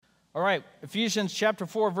All right, Ephesians chapter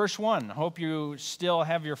 4, verse 1. I hope you still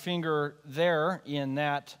have your finger there in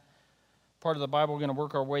that part of the Bible. We're going to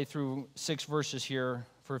work our way through 6 verses here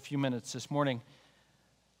for a few minutes this morning.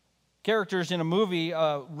 Characters in a movie,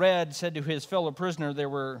 Red said to his fellow prisoner, they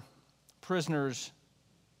were prisoners,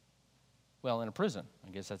 well, in a prison.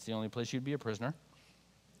 I guess that's the only place you'd be a prisoner.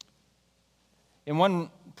 And one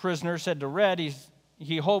prisoner said to Red,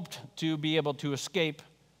 he hoped to be able to escape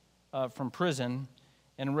from prison.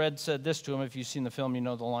 And Red said this to him. If you've seen the film, you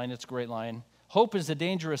know the line. It's a great line. Hope is a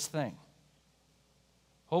dangerous thing.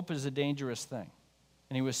 Hope is a dangerous thing.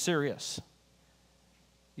 And he was serious.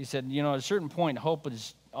 He said, at a certain point, hope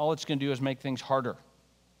is, all it's going to do is make things harder.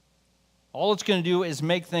 All it's going to do is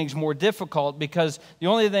make things more difficult, because the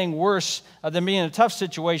only thing worse than being in a tough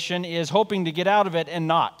situation is hoping to get out of it and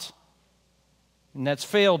not. And that's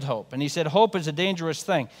failed hope. And he said hope is a dangerous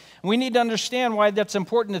thing. And we need to understand why that's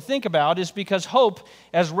important to think about, is because hope,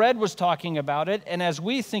 as Red was talking about it, and as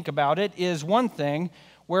we think about it, is one thing,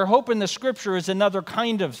 where hope in the Scripture is another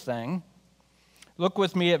kind of thing. Look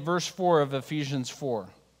with me at verse 4 of Ephesians 4.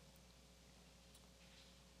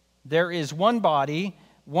 There is one body,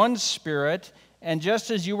 one Spirit, and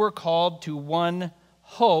just as you were called to one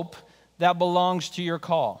hope that belongs to your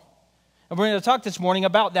call. And we're going to talk this morning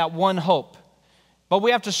about that one hope. But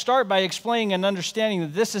we have to start by explaining and understanding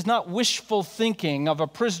that this is not wishful thinking of a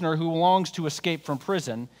prisoner who longs to escape from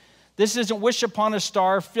prison. This isn't wish upon a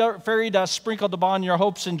star, fairy dust sprinkled upon your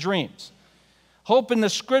hopes and dreams. Hope in the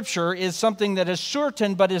Scripture is something that is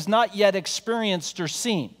certain but is not yet experienced or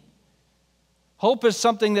seen. Hope is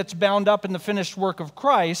something that's bound up in the finished work of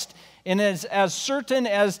Christ and is as certain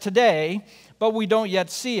as today, but we don't yet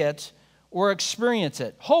see it or experience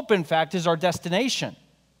it. Hope, in fact, is our destination.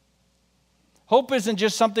 Hope isn't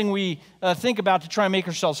just something we think about to try and make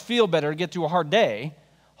ourselves feel better, to get through a hard day.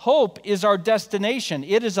 Hope is our destination.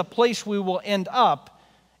 It is a place we will end up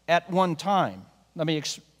at one time. Let me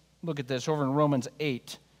look at this over in Romans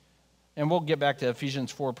 8. And we'll get back to Ephesians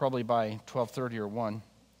 4 probably by 12:30 or 1.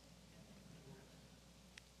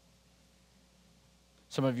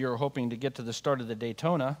 Some of you are hoping to get to the start of the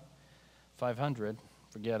Daytona 500.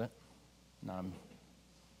 Forget it. No,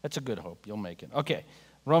 that's a good hope. You'll make it. Okay.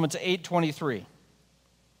 Romans 8:23.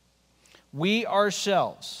 We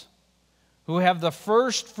ourselves, who have the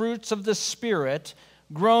first fruits of the Spirit,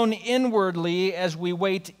 groan inwardly as we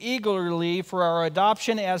wait eagerly for our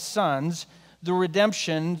adoption as sons, the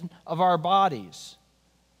redemption of our bodies.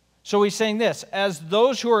 So he's saying this, as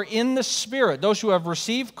those who are in the Spirit, those who have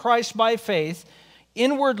received Christ by faith,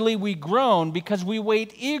 inwardly we groan because we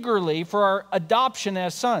wait eagerly for our adoption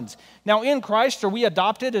as sons. Now in Christ, are we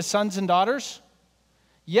adopted as sons and daughters?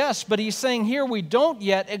 Yes, but he's saying here we don't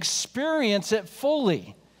yet experience it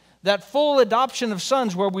fully. That full adoption of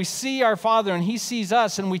sons where we see our Father and He sees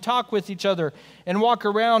us and we talk with each other and walk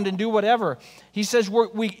around and do whatever. He says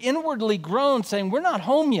we inwardly groan saying we're not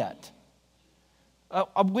home yet.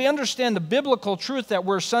 We understand the biblical truth that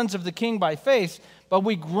we're sons of the King by faith, but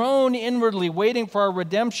we groan inwardly waiting for our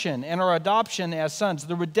redemption and our adoption as sons,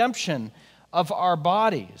 the redemption of our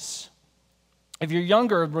bodies. If you're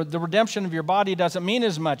younger, the redemption of your body doesn't mean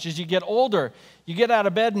as much. As you get older, you get out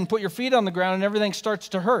of bed and put your feet on the ground and everything starts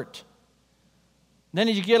to hurt. Then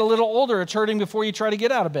as you get a little older, it's hurting before you try to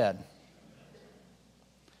get out of bed.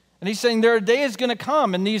 And he's saying there are days going to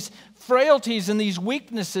come, and these frailties and these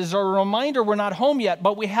weaknesses are a reminder we're not home yet,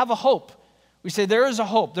 but we have a hope. We say there is a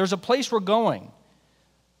hope. There's a place we're going.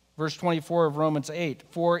 Verse 24 of Romans 8,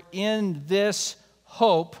 for in this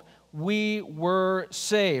hope we were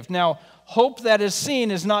saved. Now, hope that is seen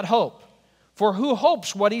is not hope. For who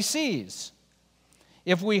hopes what he sees?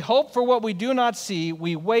 If we hope for what we do not see,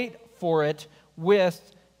 we wait for it with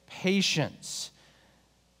patience.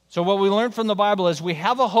 So what we learn from the Bible is we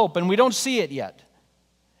have a hope and we don't see it yet.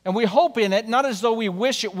 And we hope in it not as though we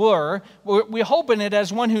wish it were. We hope in it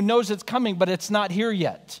as one who knows it's coming, but it's not here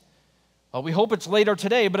yet. Well, we hope it's later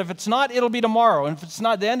today, but if it's not, it'll be tomorrow. And if it's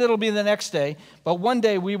not then, it'll be the next day. But one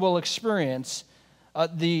day we will experience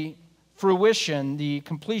the fruition, the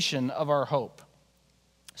completion of our hope.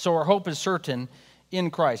 So our hope is certain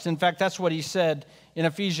in Christ. In fact, that's what he said in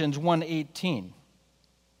Ephesians 1:18.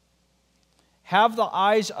 Have the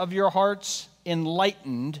eyes of your hearts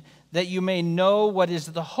enlightened, that you may know what is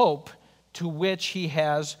the hope to which he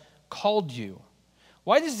has called you.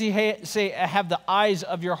 Why does he say have the eyes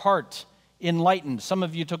of your heart enlightened? Some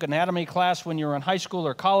of you took anatomy class when you were in high school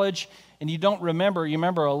or college, and you don't remember. You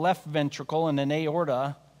remember a left ventricle and an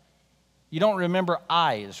aorta. You don't remember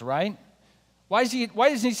eyes, right? Why doesn't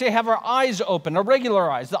he say have our eyes open, our regular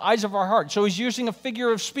eyes, the eyes of our heart? So he's using a figure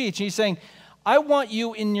of speech. He's saying, I want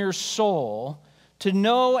you in your soul to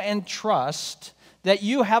know and trust that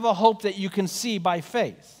you have a hope that you can see by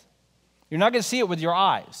faith. You're not going to see it with your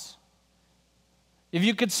eyes. If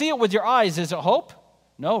you could see it with your eyes, is it hope?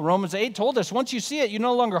 No, Romans 8 told us once you see it, you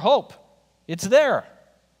no longer hope. It's there.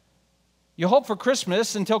 You hope for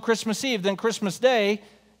Christmas until Christmas Eve, then Christmas Day,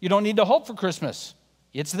 you don't need to hope for Christmas.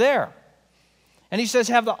 It's there. And he says,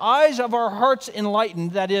 have the eyes of our hearts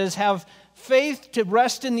enlightened, that is, have faith to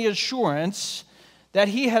rest in the assurance that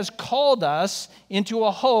he has called us into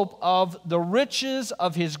a hope of the riches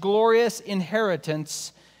of his glorious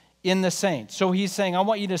inheritance in the saints. So he's saying, I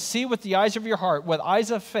want you to see with the eyes of your heart, with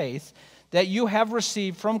eyes of faith, that you have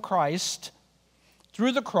received from Christ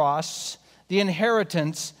through the cross the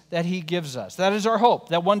inheritance that he gives us. That is our hope,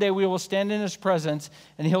 that one day we will stand in his presence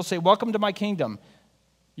and he'll say, welcome to my kingdom.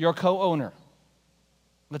 You're a co-owner.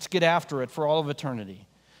 Let's get after it for all of eternity.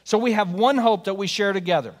 So we have one hope that we share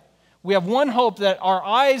together. We have one hope that our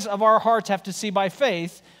eyes of our hearts have to see by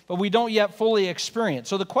faith, but we don't yet fully experience.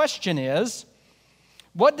 So the question is,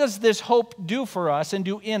 what does this hope do for us and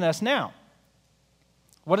do in us now?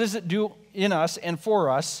 What does it do in us and for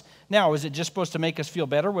us now? Is it just supposed to make us feel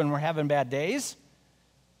better when we're having bad days?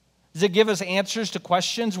 Does it give us answers to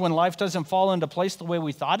questions when life doesn't fall into place the way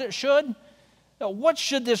we thought it should? What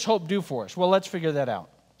should this hope do for us? Well, let's figure that out.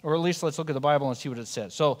 Or at least let's look at the Bible and see what it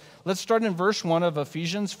says. So let's start in verse 1 of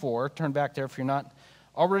Ephesians 4. Turn back there if you're not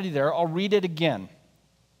already there. I'll read it again.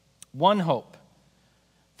 One hope.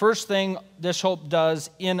 First thing this hope does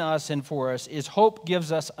in us and for us is hope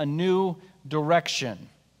gives us a new direction.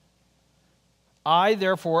 I,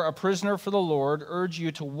 therefore, a prisoner for the Lord, urge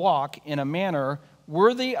you to walk in a manner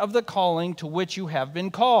worthy of the calling to which you have been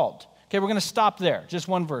called. Okay, we're going to stop there. Just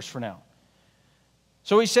one verse for now.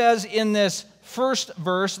 So he says in this first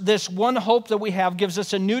verse, this one hope that we have gives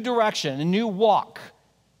us a new direction, a new walk.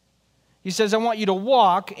 He says, I want you to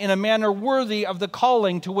walk in a manner worthy of the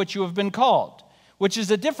calling to which you have been called, which is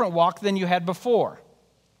a different walk than you had before.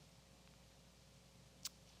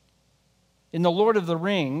 In The Lord of the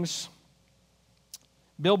Rings,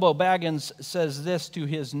 Bilbo Baggins says this to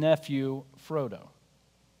his nephew, Frodo.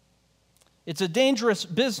 It's a dangerous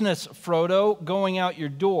business, Frodo, going out your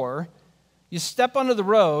door. You step onto the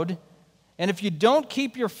road, and if you don't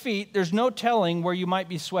keep your feet, there's no telling where you might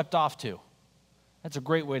be swept off to. That's a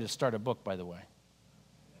great way to start a book, by the way.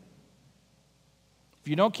 If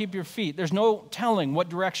you don't keep your feet, there's no telling what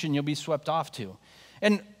direction you'll be swept off to.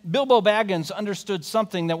 And Bilbo Baggins understood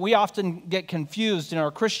something that we often get confused in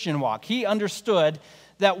our Christian walk. He understood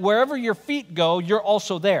that wherever your feet go, you're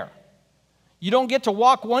also there. You don't get to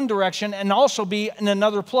walk one direction and also be in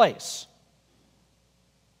another place.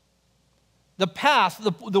 The path,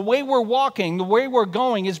 the way we're walking, the way we're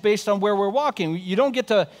going is based on where we're walking. You don't get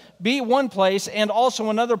to be one place and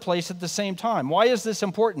also another place at the same time. Why is this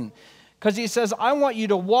important? Because he says, I want you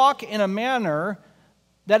to walk in a manner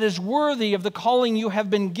that is worthy of the calling you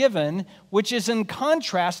have been given, which is in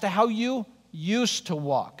contrast to how you used to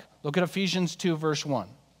walk. Look at Ephesians 2, verse 1.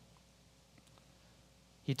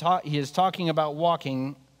 He is talking about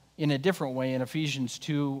walking in a different way in Ephesians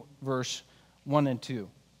 2, verse 1 and 2.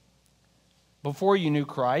 Before you knew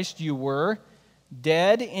Christ, you were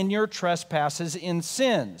dead in your trespasses in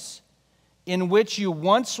sins, in which you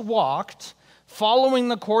once walked, following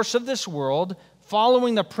the course of this world,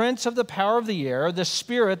 following the prince of the power of the air, the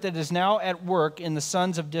spirit that is now at work in the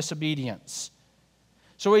sons of disobedience.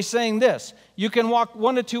 So he's saying this, you can walk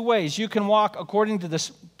one of two ways. You can walk according to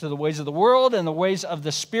the ways of the world and the ways of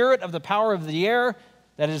the spirit of the power of the air,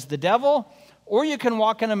 that is the devil, or you can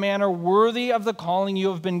walk in a manner worthy of the calling you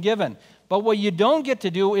have been given. But what you don't get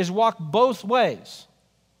to do is walk both ways.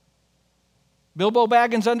 Bilbo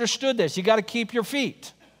Baggins understood this. You got to keep your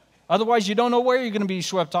feet. Otherwise, you don't know where you're going to be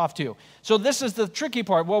swept off to. So this is the tricky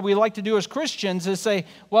part. What we like to do as Christians is say,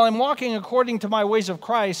 well, I'm walking according to my ways of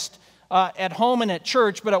Christ at home and at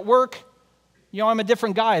church, but at work, I'm a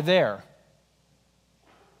different guy there.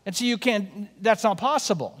 And so that's not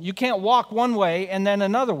possible. You can't walk one way and then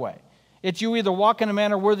another way. It's you either walk in a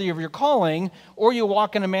manner worthy of your calling or you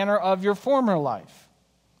walk in a manner of your former life.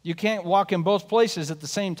 You can't walk in both places at the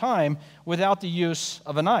same time without the use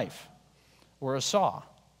of a knife or a saw,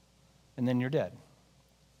 and then you're dead.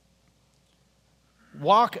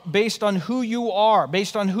 Walk based on who you are.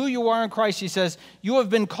 Based on who you are in Christ, he says, you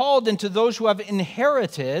have been called into those who have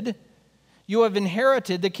inherited. You have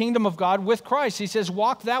inherited the kingdom of God with Christ. He says,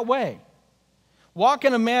 walk that way. Walk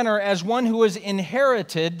in a manner as one who has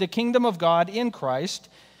inherited the kingdom of God in Christ,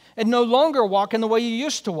 and no longer walk in the way you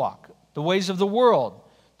used to walk, the ways of the world,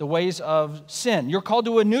 the ways of sin. You're called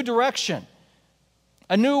to a new direction,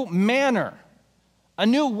 a new manner, a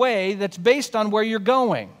new way that's based on where you're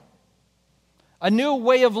going. A new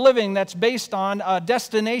way of living that's based on a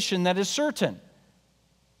destination that is certain.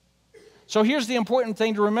 So here's the important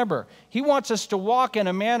thing to remember. He wants us to walk in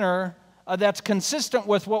a manner that's consistent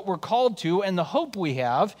with what we're called to and the hope we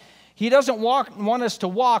have. He doesn't want us to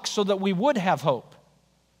walk so that we would have hope.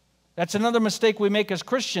 That's another mistake we make as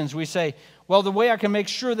Christians. We say, well, the way I can make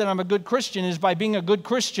sure that I'm a good Christian is by being a good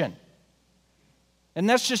Christian. And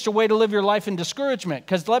that's just a way to live your life in discouragement,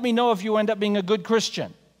 because let me know if you end up being a good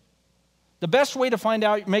Christian. The best way to find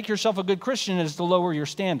out, make yourself a good Christian is to lower your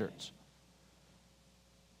standards.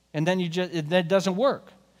 And then that doesn't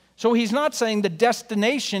work. So he's not saying the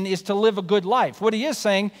destination is to live a good life. What he is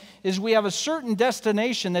saying is we have a certain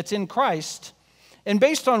destination that's in Christ, and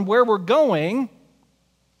based on where we're going,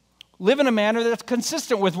 live in a manner that's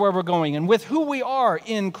consistent with where we're going and with who we are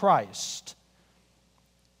in Christ.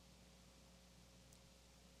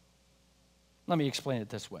 Let me explain it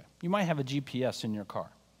this way. You might have a GPS in your car.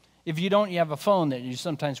 If you don't, you have a phone that you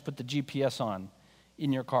sometimes put the GPS on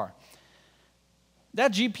in your car.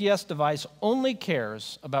 That GPS device only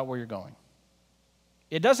cares about where you're going.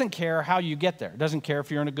 It doesn't care how you get there. It doesn't care if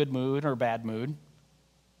you're in a good mood or a bad mood.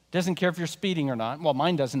 It doesn't care if you're speeding or not. Well,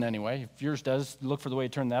 mine doesn't anyway. If yours does, look for the way to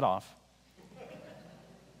turn that off.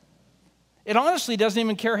 It honestly doesn't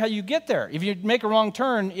even care how you get there. If you make a wrong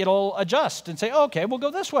turn, it'll adjust and say, oh, okay, we'll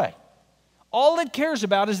go this way. All it cares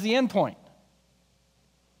about is the end point.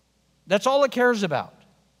 That's all it cares about.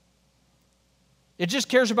 It just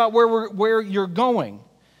cares about where you're going.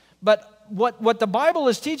 But what the Bible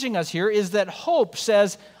is teaching us here is that hope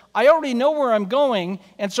says, I already know where I'm going,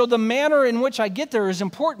 and so the manner in which I get there is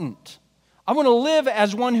important. I want to live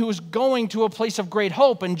as one who is going to a place of great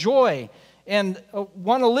hope and joy, and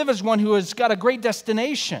want to live as one who has got a great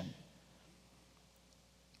destination.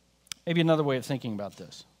 Maybe another way of thinking about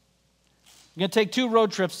this. You're going to take 2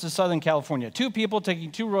 road trips to Southern California. 2 people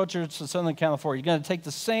taking 2 road trips to Southern California. You're going to take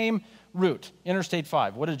the same route, Interstate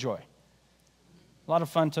 5. What a joy. A lot of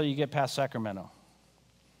fun until you get past Sacramento.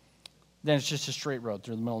 Then it's just a straight road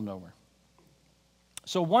through the middle of nowhere.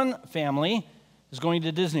 So one family is going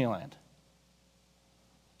to Disneyland.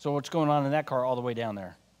 So what's going on in that car all the way down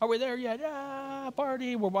there? Are we there yet? Yeah,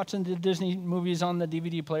 party. We're watching the Disney movies on the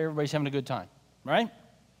DVD player. Everybody's having a good time, right?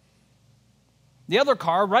 The other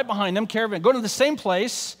car right behind them, caravan, going to the same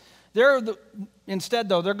place. Instead,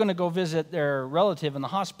 though, they're going to go visit their relative in the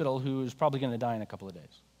hospital who's probably going to die in a couple of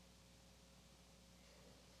days.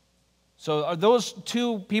 So are those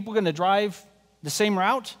 2 people going to drive the same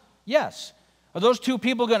route? Yes. Are those 2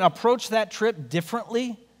 people going to approach that trip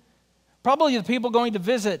differently? Probably the people going to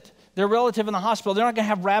visit their relative in the hospital, they're not going to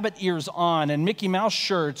have rabbit ears on and Mickey Mouse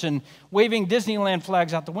shirts and waving Disneyland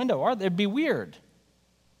flags out the window, are they? It'd be weird.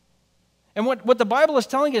 And what the Bible is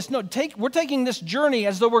telling us, no, we're taking this journey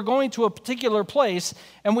as though we're going to a particular place,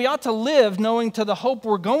 and we ought to live knowing to the hope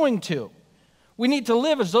we're going to. We need to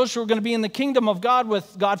live as those who are going to be in the kingdom of God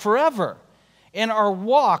with God forever. And our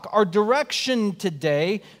walk, our direction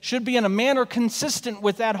today should be in a manner consistent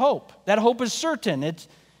with that hope. That hope is certain.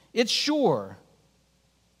 It's sure.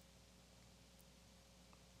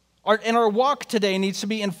 And our walk today needs to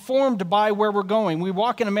be informed by where we're going. We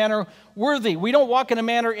walk in a manner worthy. We don't walk in a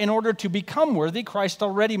manner in order to become worthy. Christ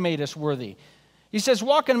already made us worthy. He says,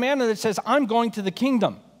 walk in a manner that says, I'm going to the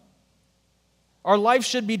kingdom. Our life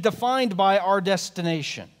should be defined by our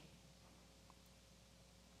destination.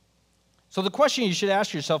 So the question you should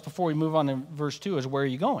ask yourself before we move on to verse 2 is, where are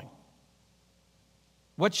you going?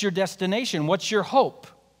 What's your destination? What's your hope?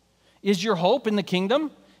 Is your hope in the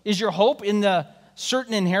kingdom? Is your hope in the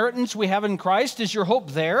certain inheritance we have in Christ? Is your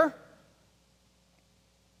hope there?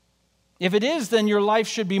 If it is, then your life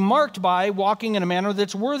should be marked by walking in a manner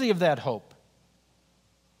that's worthy of that hope.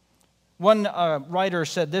 One writer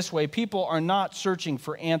said this way, people are not searching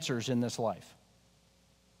for answers in this life.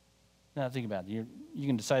 Now think about it. You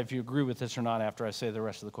can decide if you agree with this or not after I say the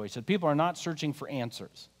rest of the quote. He said, people are not searching for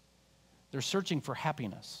answers. They're searching for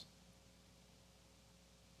happiness.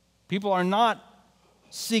 People are not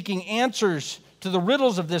seeking answers to the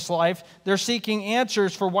riddles of this life. They're seeking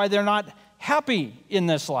answers for why they're not happy in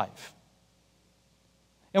this life.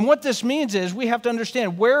 And what this means is we have to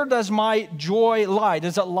understand, where does my joy lie?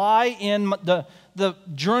 Does it lie in the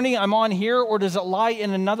journey I'm on here, or does it lie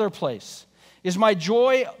in another place? Is my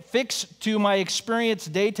joy fixed to my experience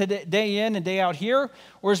day in and day out here,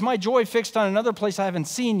 or is my joy fixed on another place I haven't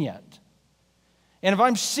seen yet? And if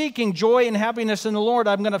I'm seeking joy and happiness in the Lord,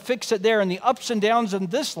 I'm going to fix it there. And the ups and downs in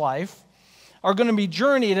this life are going to be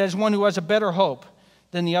journeyed as one who has a better hope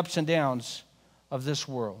than the ups and downs of this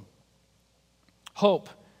world. Hope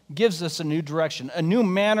gives us a new direction, a new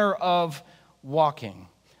manner of walking.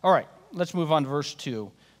 All right, let's move on to verse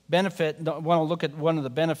 2. want to look at one of the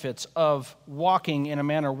benefits of walking in a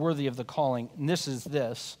manner worthy of the calling, and this is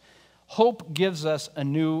this. Hope gives us a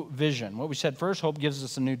new vision. What we said first, hope gives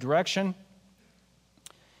us a new direction,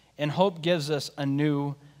 and hope gives us a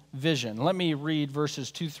new vision. Let me read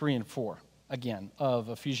verses 2, 3, and 4 again of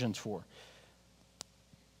Ephesians 4.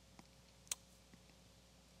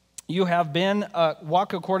 You have been,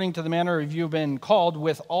 walk according to the manner of you have been called,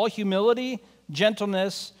 with all humility,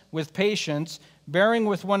 gentleness, with patience, bearing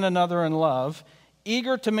with one another in love,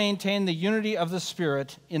 eager to maintain the unity of the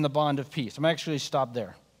Spirit in the bond of peace. I'm actually stopped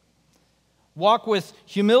there. Walk with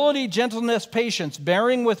humility, gentleness, patience,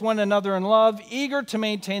 bearing with one another in love, eager to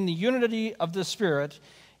maintain the unity of the Spirit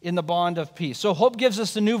in the bond of peace. So hope gives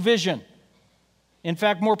us a new vision. In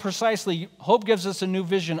fact, more precisely, hope gives us a new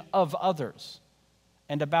vision of others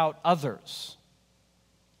and about others.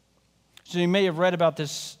 So you may have read about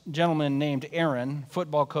this gentleman named Aaron,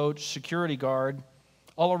 football coach, security guard,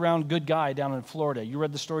 all-around good guy down in Florida. You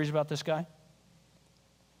read the stories about this guy?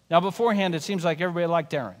 Now, beforehand, it seems like everybody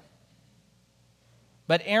liked Aaron.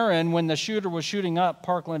 But Aaron, when the shooter was shooting up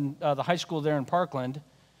Parkland, the high school there in Parkland,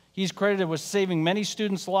 he's credited with saving many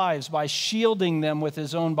students' lives by shielding them with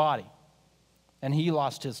his own body. And he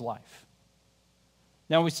lost his life.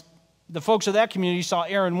 Now, the folks of that community saw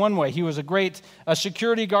Aaron one way. He was a great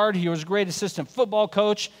security guard. He was a great assistant football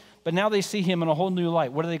coach. But now they see him in a whole new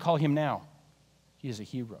light. What do they call him now? He is a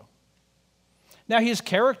hero. Now, his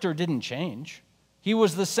character didn't change. He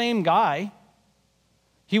was the same guy.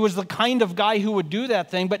 He was the kind of guy who would do that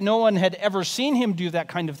thing, but no one had ever seen him do that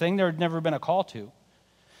kind of thing. There had never been a call to.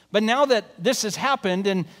 But now that this has happened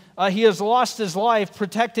and he has lost his life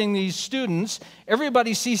protecting these students,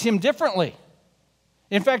 everybody sees him differently.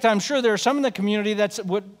 In fact, I'm sure there are some in the community that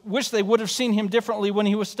wish they would have seen him differently when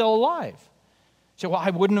he was still alive. So, well, I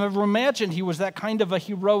wouldn't have ever imagined he was that kind of a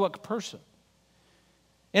heroic person.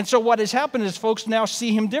 And so what has happened is folks now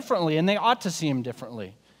see him differently, and they ought to see him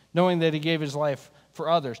differently, knowing that he gave his life for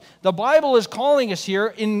others. The Bible is calling us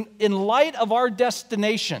here, in light of our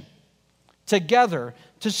destination, together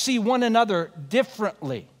to see one another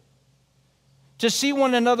differently, to see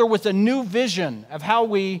one another with a new vision of how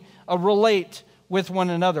we relate with one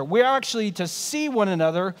another. We are actually to see one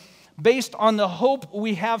another based on the hope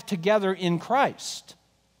we have together in Christ.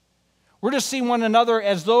 We're to see one another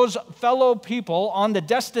as those fellow people on the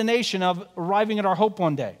destination of arriving at our hope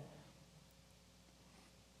one day.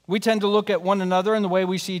 We tend to look at one another in the way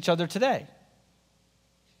we see each other today.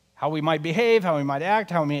 How we might behave, how we might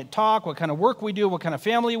act, how we might talk, what kind of work we do, what kind of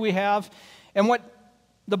family we have. And what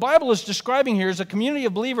the Bible is describing here is a community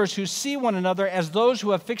of believers who see one another as those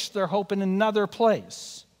who have fixed their hope in another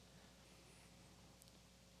place.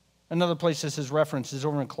 Another place this is referenced is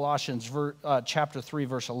over in Colossians chapter 3,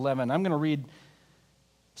 verse 11. I'm going to read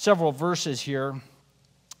several verses here.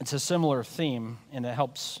 It's a similar theme, and it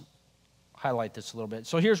helps highlight this a little bit.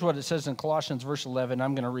 So here's what it says in Colossians verse 11.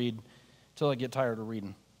 I'm going to read till I get tired of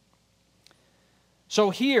reading. So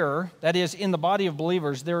here, that is, in the body of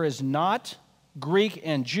believers, there is not Greek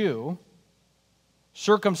and Jew,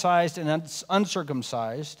 circumcised and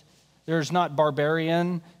uncircumcised. There is not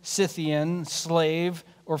barbarian, Scythian, slave,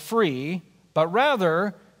 or free, but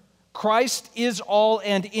rather Christ is all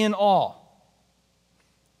and in all.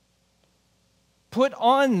 Put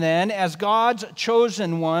on then, as God's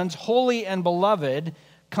chosen ones, holy and beloved,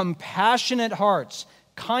 compassionate hearts,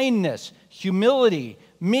 kindness, humility,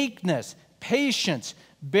 meekness, patience,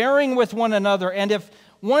 bearing with one another, and if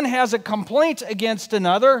one has a complaint against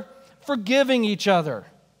another, forgiving each other.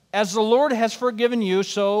 As the Lord has forgiven you,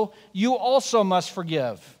 so you also must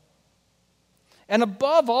forgive. And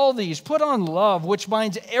above all these, put on love, which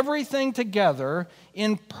binds everything together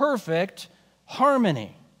in perfect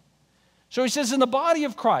harmony. So he says, in the body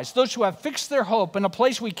of Christ, those who have fixed their hope in a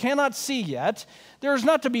place we cannot see yet, there is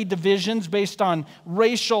not to be divisions based on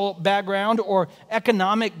racial background or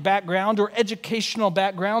economic background or educational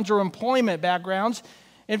backgrounds or employment backgrounds.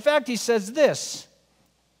 In fact, he says this,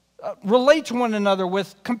 relate to one another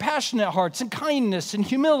with compassionate hearts and kindness and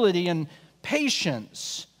humility and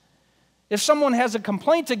patience. If someone has a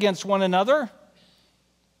complaint against one another,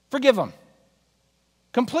 forgive them.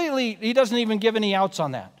 Completely, he doesn't even give any outs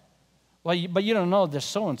on that. Well, but you don't know this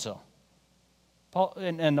so-and-so. Paul,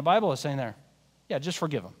 and the Bible is saying there, yeah, just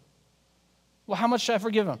forgive them. Well, how much should I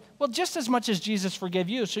forgive them? Well, just as much as Jesus forgave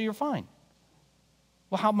you, so you're fine.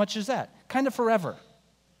 Well, how much is that? Kind of forever.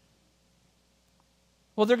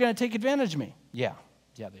 Well, they're going to take advantage of me. Yeah,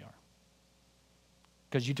 they are.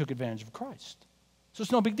 Because you took advantage of Christ. So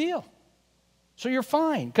it's no big deal. So you're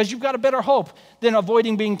fine, because you've got a better hope than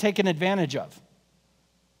avoiding being taken advantage of.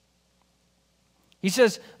 He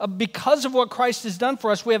says, because of what Christ has done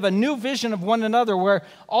for us, we have a new vision of one another where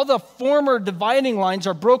all the former dividing lines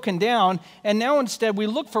are broken down, and now instead we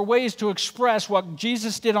look for ways to express what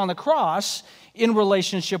Jesus did on the cross in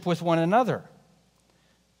relationship with one another.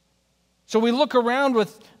 So we look around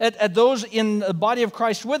at those in the body of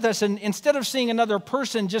Christ with us, and instead of seeing another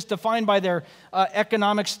person just defined by their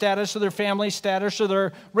economic status or their family status or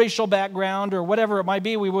their racial background or whatever it might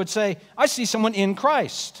be, we would say, I see someone in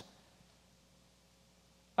Christ.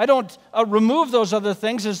 I don't remove those other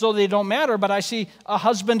things as though they don't matter, but I see a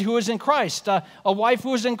husband who is in Christ, a wife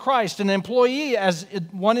who is in Christ, an employee as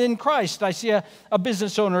one in Christ. I see a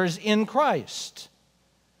business owner as in Christ.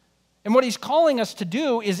 And what he's calling us to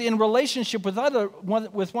do is in relationship with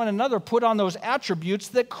one another, put on those attributes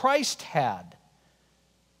that Christ had.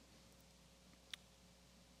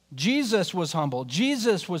 Jesus was humble.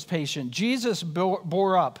 Jesus was patient. Jesus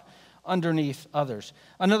bore up underneath others.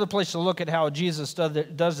 Another place to look at how Jesus does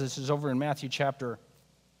this is over in Matthew chapter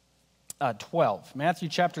 12. Matthew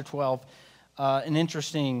chapter 12, an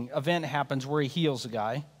interesting event happens where he heals a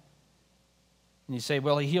guy. And you say,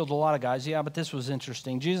 well, he healed a lot of guys. Yeah, but this was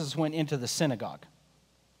interesting. Jesus went into the synagogue.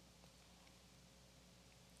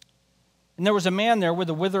 And there was a man there with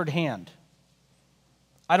a withered hand.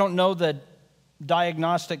 I don't know the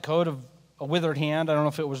diagnostic code of a withered hand. I don't know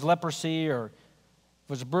if it was leprosy or if it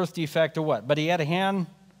was a birth defect or what. But he had a hand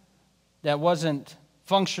that wasn't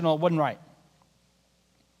functional, wasn't right.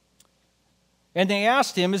 And they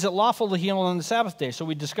asked him, is it lawful to heal on the Sabbath day? So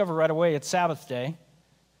we discover right away it's Sabbath day.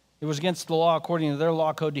 It was against the law, according to their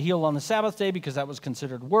law code, to heal on the Sabbath day because that was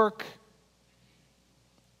considered work.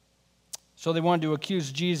 So they wanted to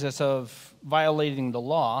accuse Jesus of violating the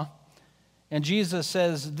law. And Jesus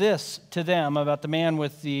says this to them about the man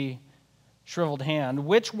with the shriveled hand.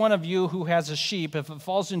 Which one of you who has a sheep, if it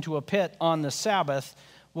falls into a pit on the Sabbath,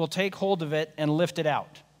 will take hold of it and lift it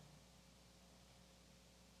out?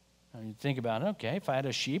 Now you think about it, okay, if I had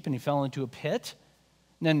a sheep and he fell into a pit,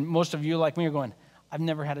 and then most of you like me are going, I've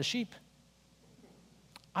never had a sheep.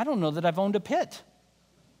 I don't know that I've owned a pit.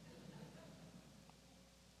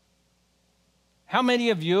 How many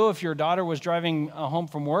of you, if your daughter was driving home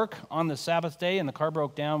from work on the Sabbath day and the car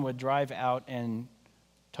broke down, would drive out and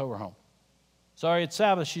tow her home? Sorry, it's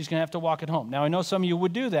Sabbath. She's going to have to walk it home. Now, I know some of you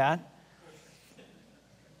would do that.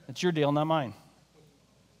 It's your deal, not mine.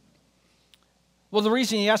 Well, the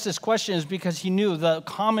reason he asked this question is because he knew the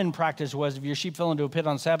common practice was if your sheep fell into a pit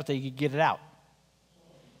on Sabbath day, you could get it out.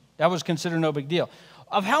 That was considered no big deal.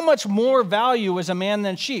 Of how much more value is a man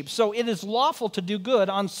than sheep? So it is lawful to do good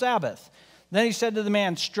on Sabbath. Then he said to the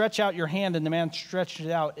man, stretch out your hand, and the man stretched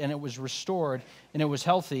it out, and it was restored, and it was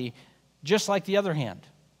healthy, just like the other hand.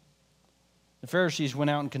 The Pharisees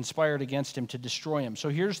went out and conspired against him to destroy him. So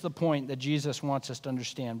here's the point that Jesus wants us to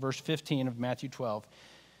understand. Verse 15 of Matthew 12.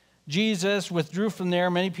 Jesus withdrew from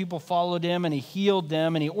there. Many people followed him, and he healed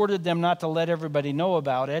them, and he ordered them not to let everybody know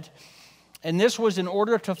about it. And this was in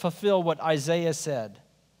order to fulfill what Isaiah said.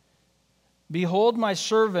 Behold my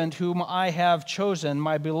servant whom I have chosen,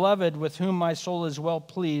 my beloved with whom my soul is well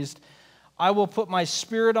pleased. I will put my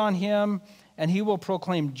spirit on him, and he will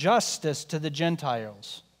proclaim justice to the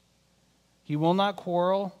Gentiles. He will not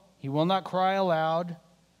quarrel, he will not cry aloud,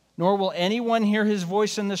 nor will anyone hear his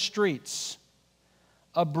voice in the streets.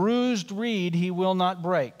 A bruised reed he will not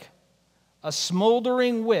break, a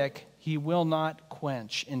smoldering wick he will not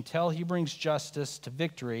quench, until he brings justice to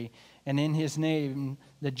victory, and in his name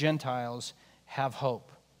the Gentiles have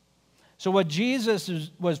hope. So what Jesus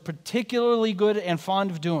was particularly good and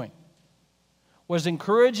fond of doing was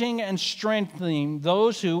encouraging and strengthening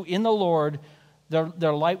those who, in the Lord,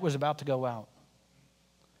 their light was about to go out.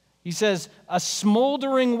 He says, a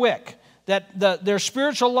smoldering wick, that their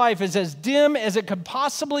spiritual life is as dim as it could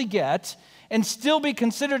possibly get and still be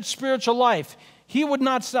considered spiritual life. He would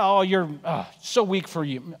not say, oh, you're so weak for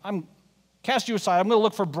you. I'm cast you aside. I'm going to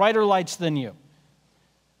look for brighter lights than you.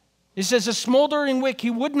 He says a smoldering wick he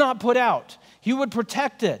would not put out. He would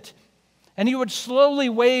protect it. And he would slowly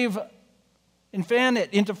wave and fan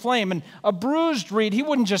it into flame. And a bruised reed, he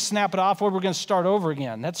wouldn't just snap it off, or we're going to start over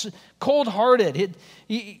again. That's cold-hearted.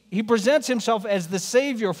 He presents himself as the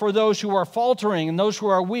Savior for those who are faltering and those who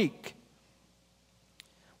are weak.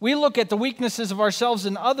 We look at the weaknesses of ourselves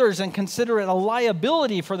and others and consider it a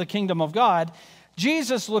liability for the kingdom of God.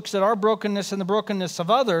 Jesus looks at our brokenness and the brokenness of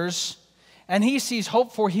others, and he sees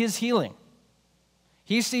hope for his healing.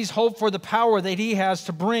 He sees hope for the power that he has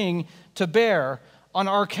to bring to bear on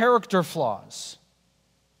our character flaws.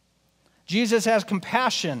 Jesus has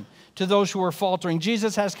compassion to those who are faltering.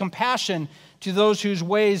 Jesus has compassion to those whose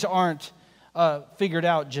ways aren't figured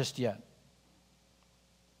out just yet.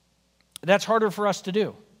 That's harder for us to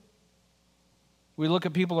do. We look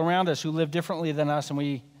at people around us who live differently than us, and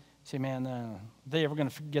we say, man, are they ever going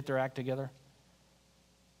to get their act together?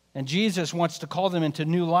 And Jesus wants to call them into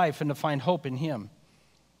new life and to find hope in him.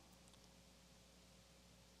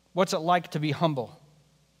 What's it like to be humble?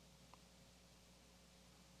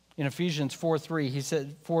 In Ephesians 4:3, he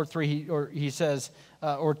said 4:3, he says,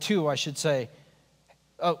 or 2, I should say,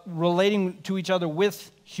 relating to each other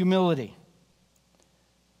with humility.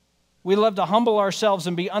 We love to humble ourselves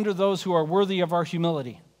and be under those who are worthy of our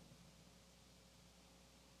humility.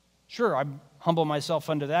 Sure, I humble myself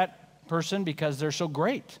under that person because they're so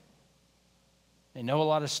great. They know a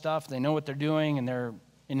lot of stuff, they know what they're doing, and they're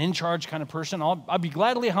an in-charge kind of person. I'll be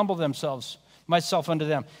gladly humble myself unto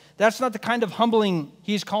them. That's not the kind of humbling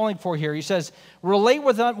he's calling for here. He says, relate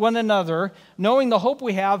with one another, knowing the hope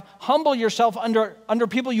we have. Humble yourself under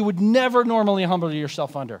people you would never normally humble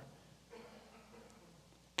yourself under.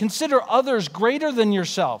 Consider others greater than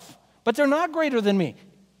yourself, but they're not greater than me.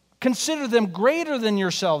 Consider them greater than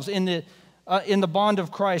yourselves in the bond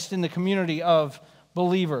of Christ, in the community of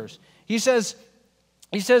believers. He says,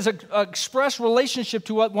 express relationship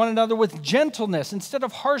to one another with gentleness instead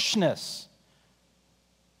of harshness.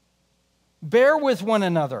 Bear with one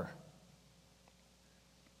another.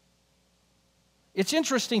 It's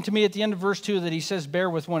interesting to me at the end of verse 2 that he says, bear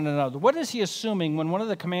with one another. What is he assuming when one of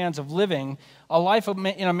the commands of living a life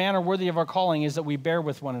in a manner worthy of our calling is that we bear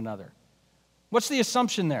with one another? What's the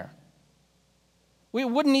assumption there? We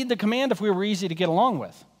wouldn't need the command if we were easy to get along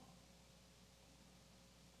with.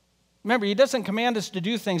 Remember, he doesn't command us to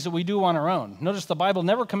do things that we do on our own. Notice the Bible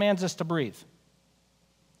never commands us to breathe,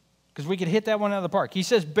 because we could hit that one out of the park. He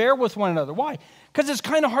says, bear with one another. Why? Because it's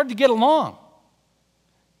kind of hard to get along.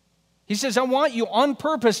 He says, I want you on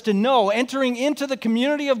purpose to know, entering into the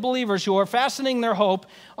community of believers who are fastening their hope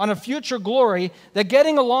on a future glory, that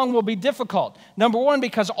getting along will be difficult. Number one,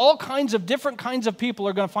 because all kinds of different kinds of people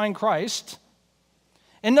are going to find Christ.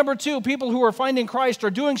 And number two, people who are finding Christ are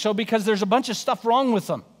doing so because there's a bunch of stuff wrong with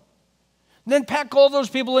them. Then pack all those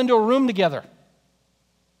people into a room together.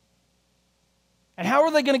 And how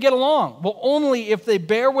are they going to get along? Well, only if they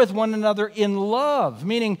bear with one another in love.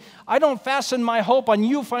 Meaning, I don't fasten my hope on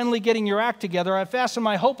you finally getting your act together. I fasten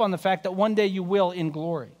my hope on the fact that one day you will in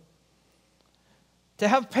glory. To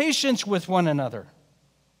have patience with one another.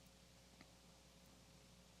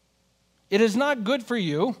 It is not good for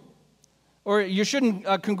you, or you shouldn't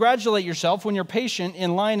congratulate yourself when you're patient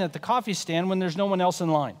in line at the coffee stand when there's no one else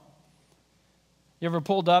in line. You ever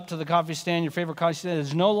pulled up to the coffee stand, your favorite coffee stand,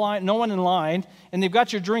 there's no one in line, and they've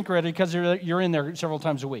got your drink ready because you're in there several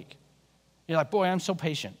times a week. You're like, boy, I'm so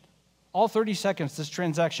patient. All 30 seconds this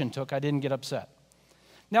transaction took, I didn't get upset.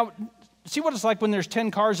 Now, see what it's like when there's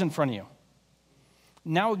 10 cars in front of you.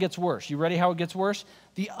 Now it gets worse. You ready how it gets worse?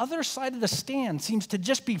 The other side of the stand seems to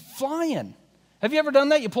just be flying. Have you ever done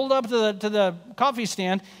that? You pulled up to the coffee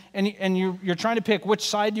stand, and you're trying to pick which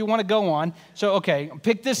side you want to go on. So, okay,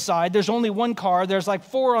 pick this side. There's only one car. There's like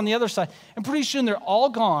 4 on the other side. And pretty soon they're all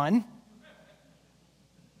gone.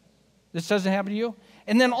 This doesn't happen to you?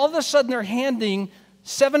 And then all of a sudden they're handing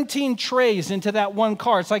 17 trays into that one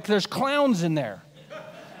car. It's like there's clowns in there.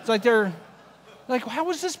 It's like they're like, how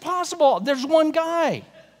is this possible? There's one guy.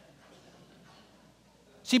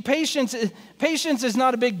 See, patience is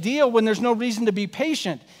not a big deal when there's no reason to be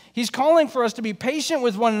patient. He's calling for us to be patient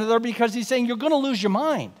with one another because he's saying you're going to lose your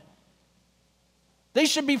mind. They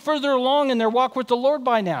should be further along in their walk with the Lord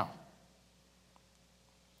by now.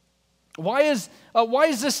 Why is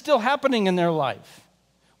this still happening in their life?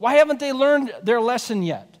 Why haven't they learned their lesson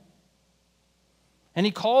yet? And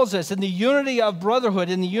he calls us in the unity of brotherhood,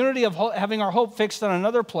 in the unity of having our hope fixed on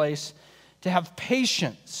another place, to have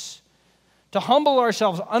patience. To humble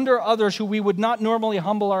ourselves under others who we would not normally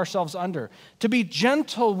humble ourselves under. To be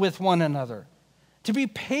gentle with one another. To be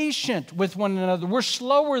patient with one another. We're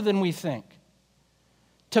slower than we think.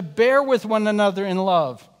 To bear with one another in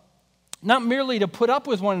love. Not merely to put up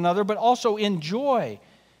with one another, but also in joy.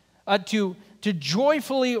 To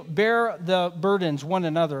joyfully bear the burdens one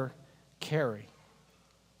another carry.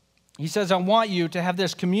 He says, I want you to have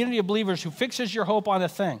this community of believers who fixes your hope on a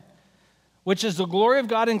thing, which is the glory of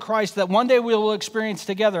God in Christ that one day we will experience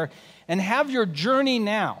together, and have your journey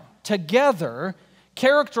now together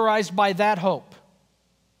characterized by that hope.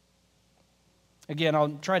 Again,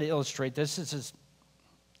 I'll try to illustrate this.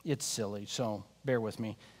 It's silly, so bear with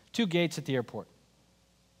me. 2 gates at the airport.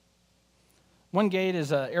 One gate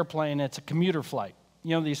is an airplane. It's a commuter flight.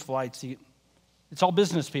 You know these flights. It's all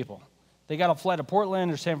business people. They got to fly to Portland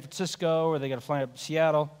or San Francisco, or they got to fly up to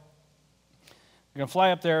Seattle. They're going to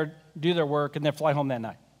fly up there, do their work, and then fly home that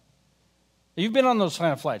night. You've been on those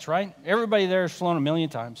kind of flights, right? Everybody there has flown a million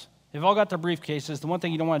times. They've all got their briefcases. The one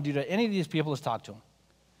thing you don't want to do to any of these people is talk to them,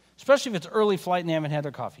 especially if it's early flight and they haven't had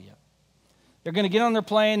their coffee yet. They're going to get on their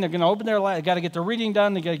plane. They're going to open their laptop. They've got to get their reading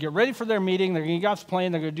done. They've got to get ready for their meeting. They're going to get off the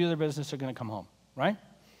plane. They're going to do their business. They're going to come home, right?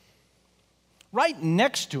 Right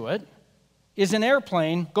next to it is an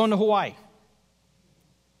airplane going to Hawaii.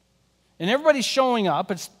 And everybody's showing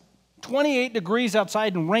up. It's 28 degrees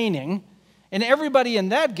outside and raining. And everybody in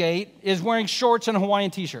that gate is wearing shorts and a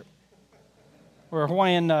Hawaiian t-shirt. Or a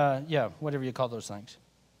Hawaiian, whatever you call those things.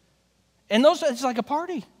 And it's like a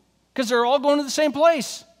party. Because they're all going to the same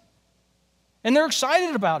place. And they're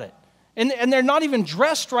excited about it. And they're not even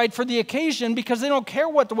dressed right for the occasion because they don't care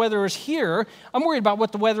what the weather is here. I'm worried about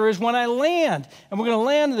what the weather is when I land. And we're going to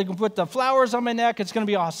land, and they can put the flowers on my neck. It's going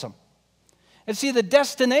to be awesome. And see, the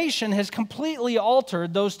destination has completely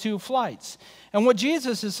altered those two flights. And what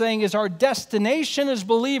Jesus is saying is our destination as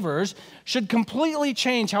believers should completely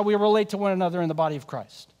change how we relate to one another in the body of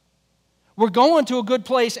Christ. We're going to a good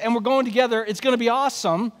place, and we're going together. It's going to be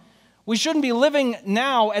awesome. We shouldn't be living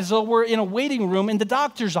now as though we're in a waiting room in the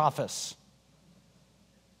doctor's office.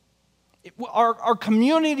 Our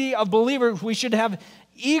community of believers, we should have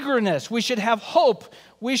eagerness. We should have hope.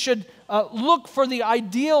 We should look for the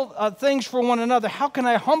ideal things for one another. How can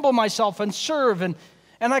I humble myself and serve? And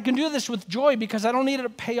I can do this with joy because I don't need it to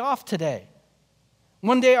pay off today.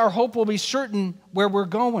 One day our hope will be certain where we're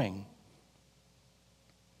going.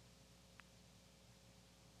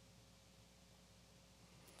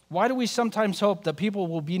 Why do we sometimes hope that people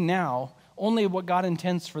will be now only what God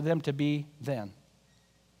intends for them to be then?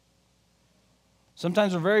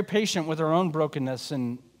 Sometimes we're very patient with our own brokenness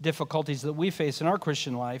and difficulties that we face in our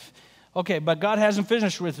Christian life. Okay, but God hasn't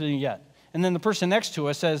finished with me yet. And then the person next to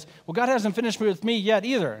us says, well, God hasn't finished with me yet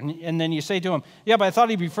either. And then you say to him, yeah, but I thought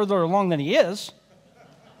he'd be further along than he is.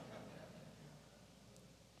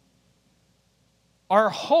 Our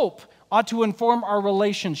hope ought to inform our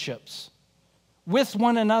relationships with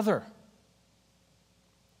one another.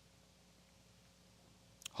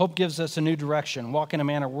 Hope gives us a new direction, walk in a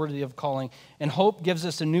manner worthy of calling. And hope gives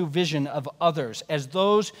us a new vision of others as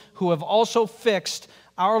those who have also fixed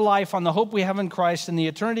our life on the hope we have in Christ and the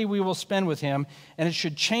eternity we will spend with him. And it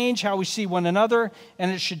should change how we see one another,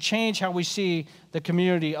 and it should change how we see the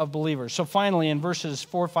community of believers. So finally, in verses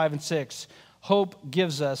 4, 5, and 6, hope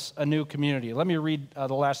gives us a new community. Let me read the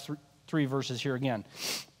last three verses here again.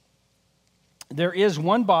 There is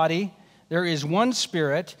one body, there is one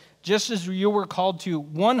Spirit, just as you were called to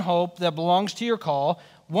one hope that belongs to your call,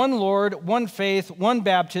 one Lord, one faith, one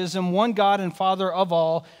baptism, one God and Father of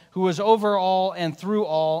all, who is over all and through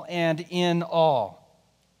all and in all.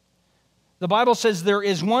 The Bible says there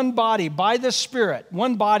is one body by the Spirit,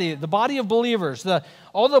 one body, the body of believers,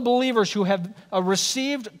 all the believers who have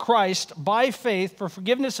received Christ by faith for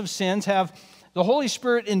forgiveness of sins have the Holy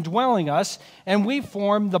Spirit indwelling us, and we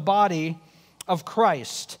form the body of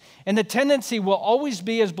Christ. And the tendency will always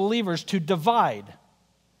be as believers to divide.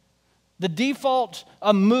 The default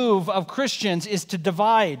move of Christians is to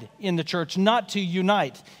divide in the church, not to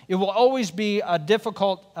unite. It will always be a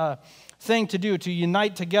difficult thing to do, to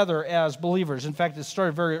unite together as believers. In fact, it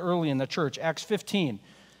started very early in the church. Acts 15,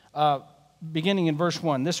 beginning in verse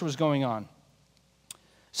 1, this was going on.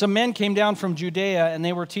 Some men came down from Judea, and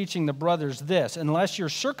they were teaching the brothers this: unless you're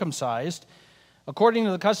circumcised according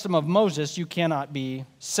to the custom of Moses, you cannot be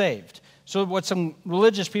saved. So what some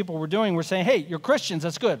religious people were doing were saying, hey, you're Christians,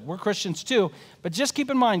 that's good. We're Christians too. But just keep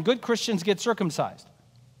in mind, good Christians get circumcised.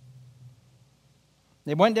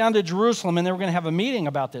 They went down to Jerusalem, and they were going to have a meeting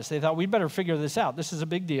about this. They thought, we'd better figure this out. This is a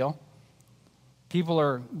big deal. People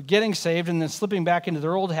are getting saved and then slipping back into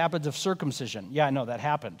their old habits of circumcision. Yeah, I know that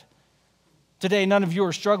happened. Today, none of you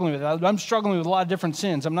are struggling with that. I'm struggling with a lot of different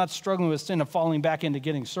sins. I'm not struggling with sin of falling back into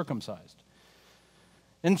getting circumcised.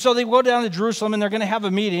 And so they go down to Jerusalem, and they're going to have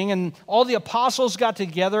a meeting, and all the apostles got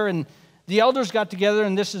together, and the elders got together,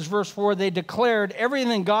 and this is verse 4, they declared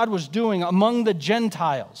everything God was doing among the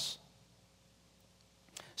Gentiles.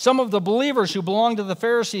 Some of the believers who belonged to the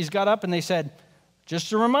Pharisees got up and they said,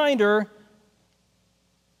 just a reminder,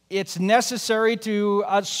 it's necessary to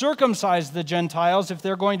circumcise the Gentiles if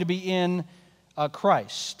they're going to be in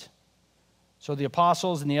Christ. So the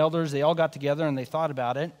apostles and the elders, they all got together and they thought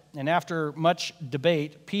about it. And after much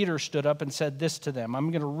debate, Peter stood up and said this to them.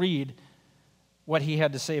 I'm going to read what he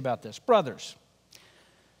had to say about this. Brothers,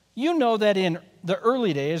 you know that in the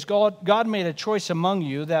early days, God made a choice among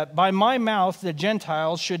you that by my mouth the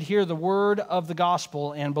Gentiles should hear the word of the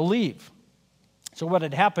gospel and believe. So what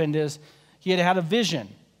had happened is he had a vision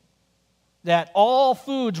that all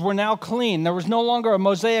foods were now clean. There was no longer a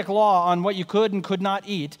Mosaic law on what you could and could not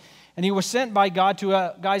eat. And he was sent by God to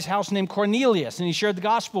a guy's house named Cornelius, and he shared the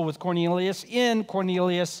gospel with Cornelius in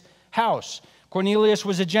Cornelius' house. Cornelius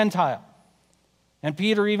was a Gentile. And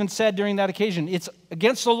Peter even said during that occasion, "It's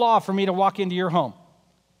against the law for me to walk into your home."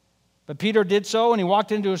 But Peter did so, and he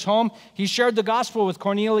walked into his home. He shared the gospel with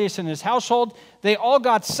Cornelius and his household. They all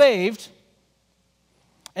got saved.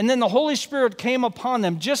 And then the Holy Spirit came upon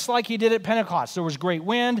them just like he did at Pentecost. There was great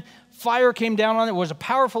wind. Fire came down on it. It was a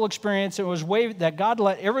powerful experience. It was a way that God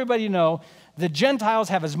let everybody know the Gentiles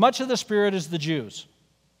have as much of the Spirit as the Jews.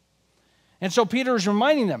 And so Peter is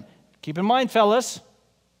reminding them, keep in mind, fellas,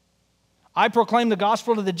 I proclaim the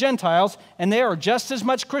gospel to the Gentiles, and they are just as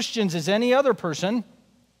much Christians as any other person.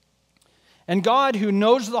 And God, who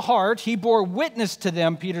knows the heart, he bore witness to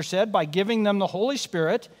them, Peter said, by giving them the Holy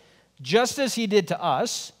Spirit, just as he did to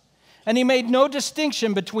us. And he made no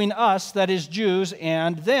distinction between us, that is, Jews,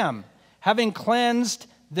 and them, having cleansed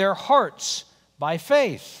their hearts by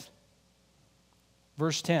faith.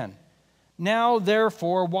 Verse 10. Now,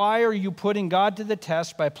 therefore, why are you putting God to the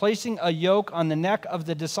test by placing a yoke on the neck of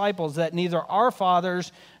the disciples that neither our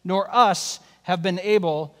fathers nor us have been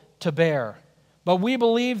able to bear? But we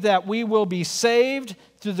believe that we will be saved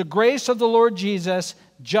through the grace of the Lord Jesus,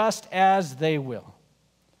 just as they will.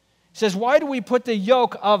 He says, why do we put the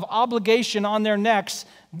yoke of obligation on their necks?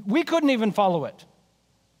 We couldn't even follow it.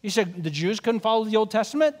 He said, the Jews couldn't follow the Old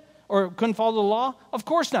Testament or couldn't follow the law? Of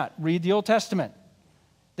course not. Read the Old Testament.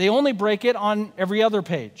 They only break it on every other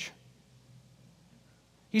page.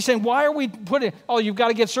 He's saying, why are we putting, you've got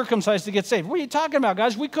to get circumcised to get saved. What are you talking about,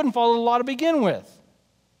 guys? We couldn't follow the law to begin with.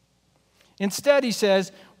 Instead, he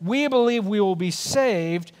says, we believe we will be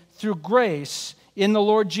saved through grace in the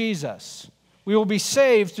Lord Jesus. We will be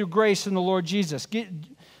saved through grace in the Lord Jesus.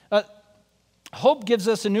 Hope gives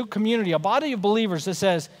us a new community, a body of believers that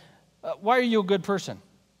says, why are you a good person?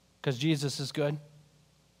 Because Jesus is good.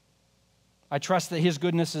 I trust that his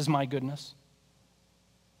goodness is my goodness.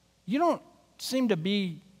 You don't seem to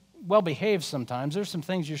be well-behaved sometimes. There's some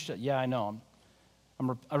things you should, I know.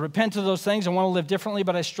 I repent of those things. I want to live differently,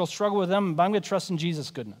 but I still struggle with them. But I'm going to trust in Jesus'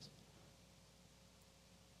 goodness.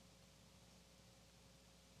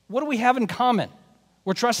 What do we have in common?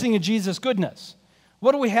 We're trusting in Jesus' goodness.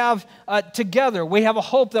 What do we have together? We have a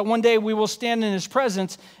hope that one day we will stand in his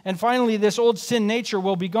presence, and finally this old sin nature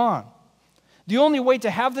will be gone. The only way to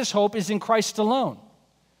have this hope is in Christ alone.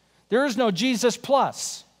 There is no Jesus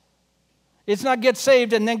plus. It's not get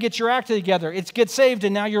saved and then get your act together. It's get saved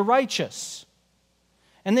and now you're righteous.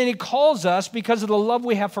 And then he calls us, because of the love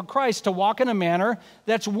we have for Christ, to walk in a manner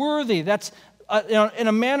that's worthy, that's in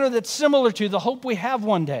a manner that's similar to the hope we have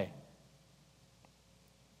one day.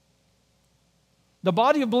 The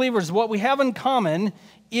body of believers, what we have in common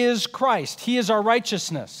is Christ. He is our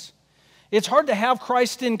righteousness. It's hard to have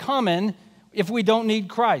Christ in common if we don't need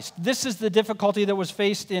Christ. This is the difficulty that was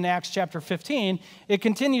faced in Acts chapter 15. It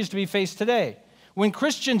continues to be faced today. When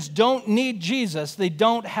Christians don't need Jesus, they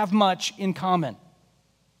don't have much in common.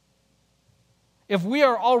 If we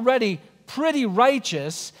are already pretty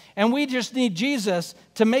righteous and we just need Jesus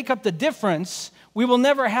to make up the difference, we will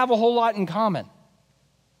never have a whole lot in common.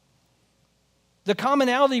 The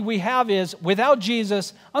commonality we have is, without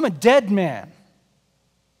Jesus, I'm a dead man.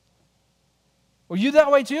 Are you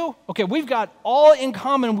that way too? Okay, we've got all in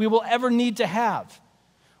common we will ever need to have.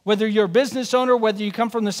 Whether you're a business owner, whether you come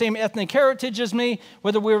from the same ethnic heritage as me,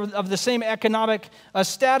 whether we're of the same economic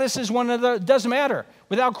status as one another, it doesn't matter.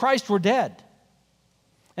 Without Christ, we're dead.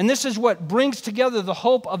 And this is what brings together the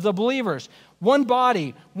hope of the believers. One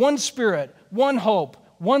body, one spirit, one hope,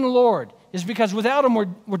 one Lord, is because without him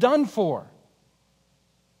we're done for.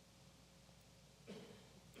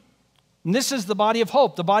 And this is the body of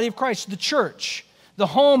hope, the body of Christ, the church, the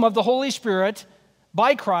home of the Holy Spirit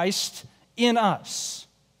by Christ in us.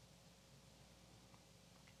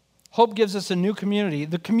 Hope gives us a new community,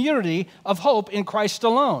 the community of hope in Christ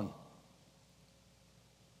alone.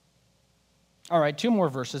 All right, 2 more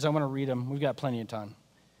verses. I want to read them. We've got plenty of time.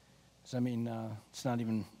 It's not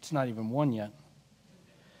even 1 yet.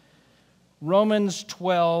 Romans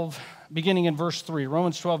 12, beginning in verse 3.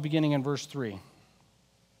 Romans 12, beginning in verse 3.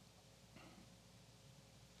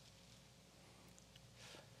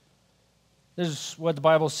 This is what the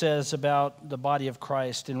Bible says about the body of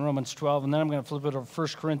Christ in Romans 12, and then I'm going to flip it over to 1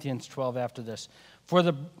 Corinthians 12 after this.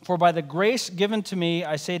 For by the grace given to me,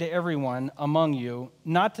 I say to everyone among you,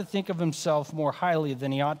 not to think of himself more highly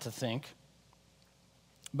than he ought to think,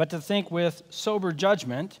 but to think with sober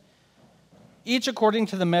judgment, each according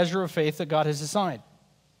to the measure of faith that God has assigned.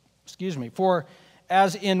 For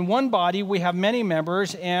as in one body we have many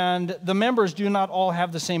members, and the members do not all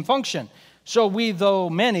have the same function. So we, though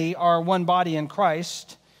many, are one body in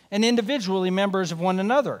Christ, and individually members of one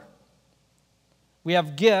another. We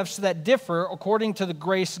have gifts that differ according to the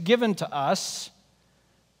grace given to us.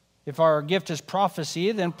 If our gift is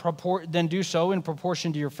prophecy, then do so in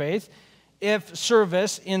proportion to your faith. If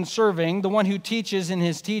service, in serving, the one who teaches in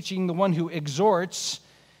his teaching, the one who exhorts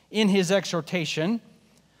in his exhortation,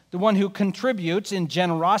 the one who contributes in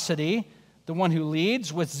generosity, the one who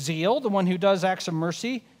leads with zeal, the one who does acts of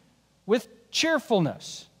mercy with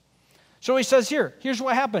cheerfulness. So he says here's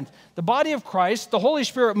what happened. The body of Christ, the Holy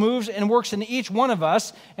Spirit moves and works in each one of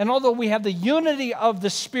us, and although we have the unity of the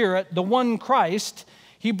Spirit, the one Christ,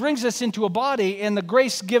 he brings us into a body, and the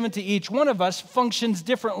grace given to each one of us functions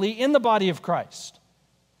differently in the body of Christ.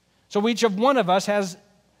 So each of one of us has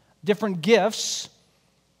different gifts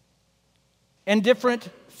and different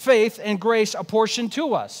faith and grace apportioned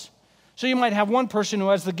to us. So you might have one person who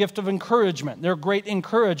has the gift of encouragement. They're a great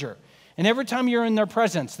encourager. And every time you're in their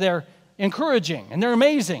presence, they're encouraging, and they're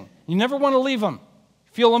amazing. You never want to leave them.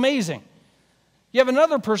 You feel amazing. You have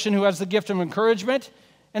another person who has the gift of encouragement,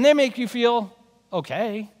 and they make you feel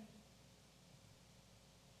okay.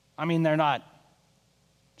 I mean, they're not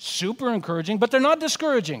super encouraging, but they're not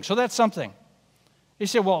discouraging, so that's something. You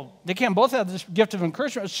say, well, they can't both have this gift of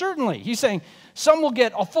encouragement. Certainly. He's saying some will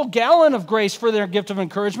get a full gallon of grace for their gift of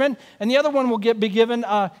encouragement, and the other one will be given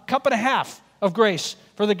a cup and a half of grace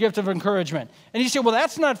for the gift of encouragement. And you say, well,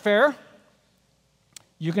 that's not fair.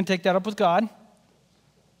 You can take that up with God.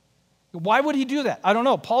 Why would he do that? I don't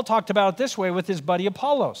know. Paul talked about it this way with his buddy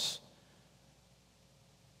Apollos.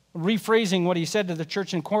 Rephrasing what he said to the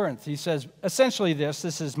church in Corinth, he says, essentially this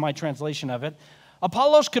is my translation of it.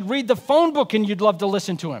 Apollos could read the phone book and you'd love to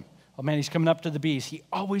listen to him. Oh man, he's coming up to the bees. He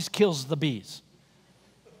always kills the bees.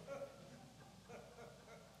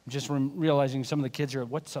 I'm just realizing some of the kids are,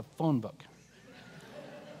 what's a phone book?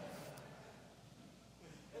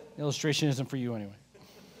 The illustration isn't for you anyway.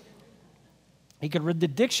 He could read the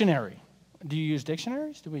dictionary. Do you use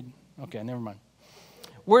dictionaries? Okay, never mind.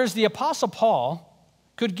 Whereas the Apostle Paul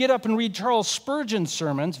could get up and read Charles Spurgeon's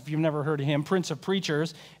sermons, if you've never heard of him, Prince of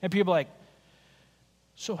Preachers, and people are like,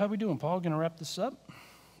 so how we doing, Paul? Going to wrap this up?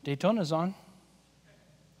 Daytona's on.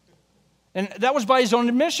 And that was by his own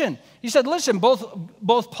admission. He said, listen,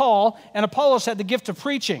 both Paul and Apollos had the gift of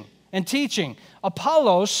preaching and teaching.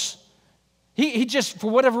 Apollos, he just,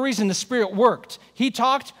 for whatever reason, the Spirit worked. He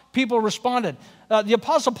talked, people responded. The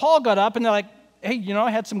Apostle Paul got up and they're like, hey,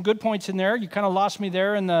 I had some good points in there. You kind of lost me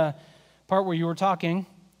there in the part where you were talking.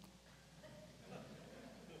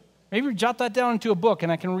 Maybe jot that down into a book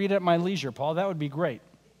and I can read it at my leisure, Paul. That would be great.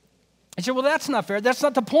 I said, well, that's not fair. That's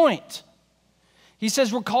not the point. He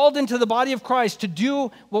says we're called into the body of Christ to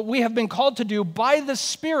do what we have been called to do by the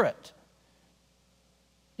Spirit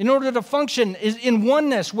in order to function in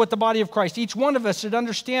oneness with the body of Christ. Each one of us should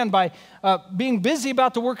understand by being busy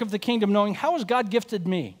about the work of the kingdom, knowing how has God gifted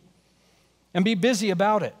me, and be busy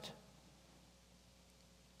about it.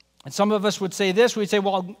 And some of us would say this, we'd say,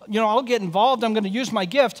 well, I'll get involved, I'm going to use my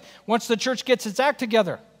gift once the church gets its act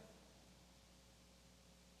together.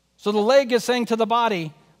 So the leg is saying to the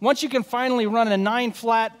body, once you can finally run a 9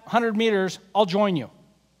 flat 100 meters, I'll join you.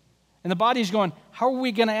 And the body's going, how are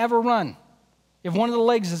we going to ever run if one of the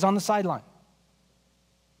legs is on the sideline?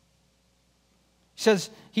 He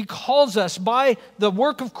says he calls us by the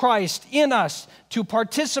work of Christ in us to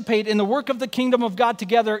participate in the work of the kingdom of God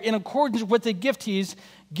together in accordance with the gift he's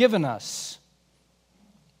given us.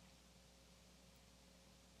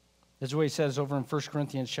 That's what he says over in 1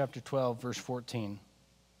 Corinthians chapter 12, verse 14.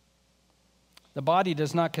 The body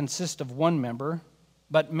does not consist of one member,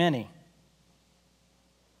 but many.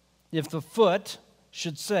 If the foot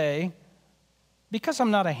should say, because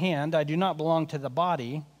I'm not a hand, I do not belong to the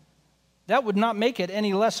body, that would not make it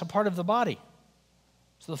any less a part of the body.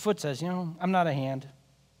 So the foot says, I'm not a hand.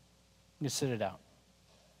 I'm going to sit it out.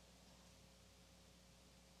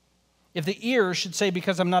 If the ear should say,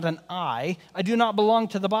 because I'm not an eye, I do not belong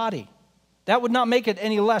to the body, that would not make it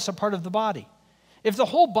any less a part of the body. If the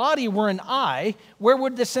whole body were an eye, where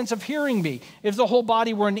would the sense of hearing be? If the whole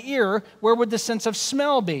body were an ear, where would the sense of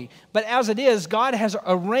smell be? But as it is, God has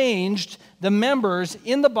arranged the members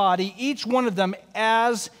in the body, each one of them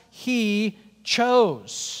as he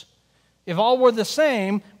chose. If all were the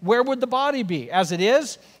same, where would the body be? As it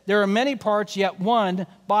is, there are many parts, yet one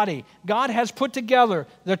body. God has put together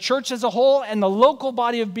the church as a whole and the local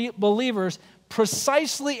body of believers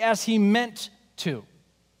precisely as he meant to.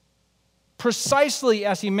 Precisely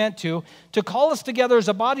as he meant to call us together as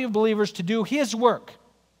a body of believers to do his work. You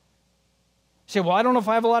say, well, I don't know if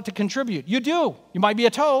I have a lot to contribute. You do. You might be a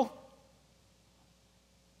toe.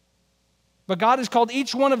 But God has called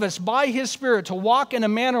each one of us by his Spirit to walk in a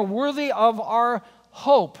manner worthy of our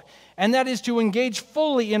hope, and that is to engage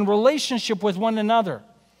fully in relationship with one another,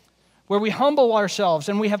 where we humble ourselves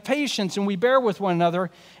and we have patience and we bear with one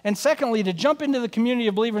another. And secondly, to jump into the community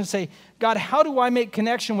of believers and say, God, how do I make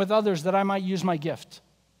connection with others that I might use my gift?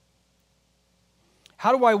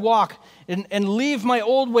 How do I walk and leave my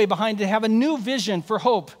old way behind to have a new vision for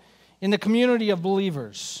hope in the community of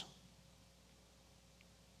believers?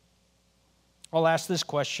 I'll ask this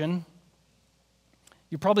question.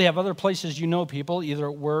 You probably have other places you know people, either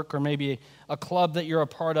at work or maybe a club that you're a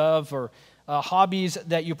part of, or hobbies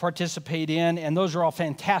that you participate in, and those are all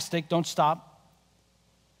fantastic. Don't stop.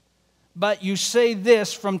 But you say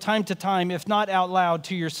this from time to time, if not out loud,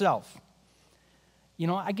 to yourself. You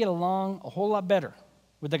know, I get along a whole lot better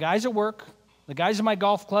with the guys at work, the guys in my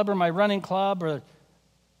golf club or my running club, or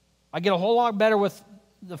I get a whole lot better with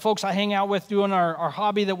the folks I hang out with doing our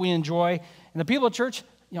hobby that we enjoy. And the people at church,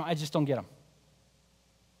 you know, I just don't get them.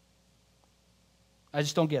 I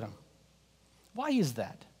just don't get them. Why is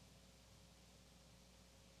that?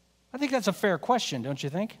 I think that's a fair question, don't you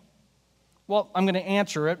think? Well, I'm going to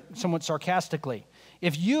answer it somewhat sarcastically.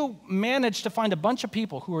 If you manage to find a bunch of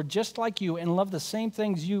people who are just like you and love the same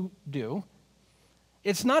things you do,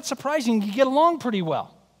 it's not surprising you get along pretty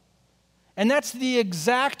well. And that's the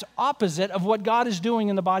exact opposite of what God is doing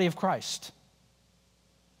in the body of Christ.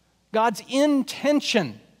 God's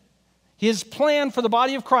intention, His plan for the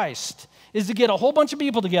body of Christ, is to get a whole bunch of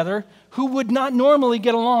people together who would not normally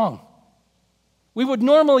get along. We would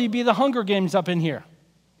normally be the Hunger Games up in here.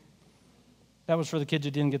 That was for the kids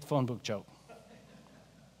who didn't get the phone book joke.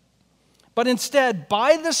 But instead,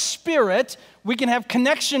 by the Spirit, we can have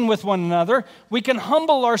connection with one another. We can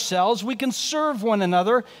humble ourselves. We can serve one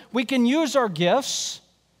another. We can use our gifts.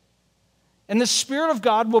 And the Spirit of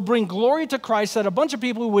God will bring glory to Christ that a bunch of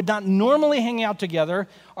people who would not normally hang out together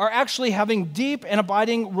are actually having deep and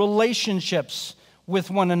abiding relationships with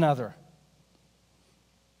one another.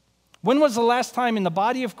 When was the last time in the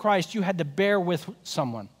body of Christ you had to bear with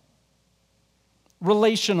someone?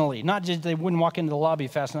 Relationally, not just they wouldn't walk into the lobby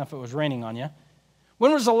fast enough if it was raining on you.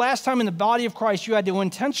 When was the last time in the body of Christ you had to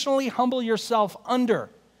intentionally humble yourself under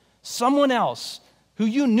someone else who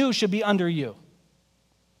you knew should be under you?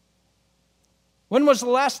 When was the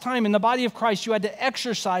last time in the body of Christ you had to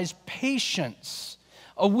exercise patience,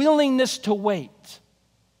 a willingness to wait?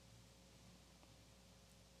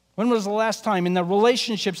 When was the last time in the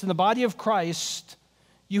relationships in the body of Christ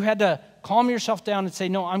you had to calm yourself down and say,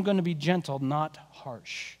 no, I'm going to be gentle, not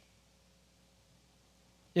harsh?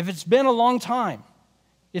 If it's been a long time,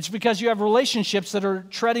 it's because you have relationships that are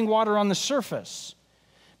treading water on the surface.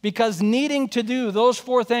 Because needing to do those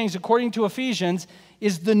four things, according to Ephesians,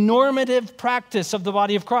 is the normative practice of the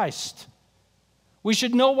body of Christ. We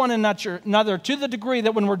should know one another to the degree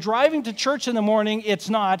that when we're driving to church in the morning, it's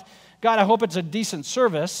not, God, I hope it's a decent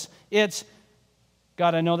service. It's,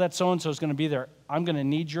 God, I know that so-and-so is going to be there. I'm going to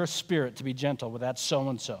need your Spirit to be gentle with that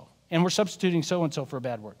so-and-so. And we're substituting so-and-so for a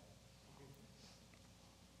bad word.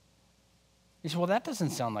 You say, well, that doesn't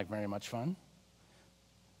sound like very much fun.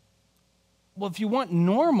 Well, if you want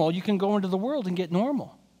normal, you can go into the world and get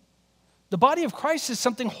normal. The body of Christ is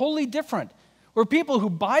something wholly different, where people who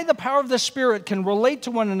by the power of the Spirit can relate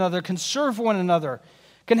to one another, can serve one another,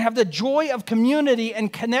 can have the joy of community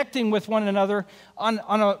and connecting with one another on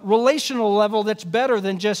a relational level that's better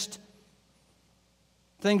than just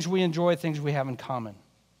things we enjoy, things we have in common.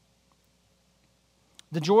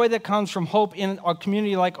 The joy that comes from hope in a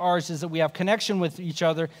community like ours is that we have connection with each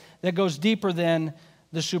other that goes deeper than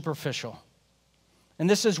the superficial. And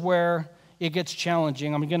this is where it gets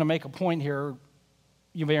challenging. I'm going to make a point here.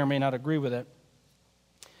 You may or may not agree with it.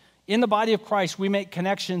 In the body of Christ, we make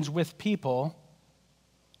connections with people,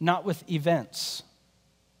 not with events.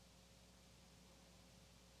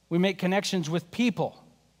 We make connections with people,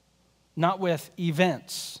 not with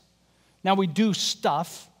events. Now, we do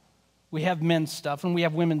stuff. We have men's stuff, and we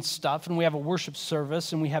have women's stuff, and we have a worship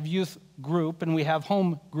service, and we have youth group, and we have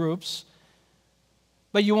home groups.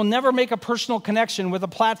 But you will never make a personal connection with a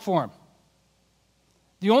platform.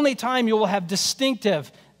 The only time you will have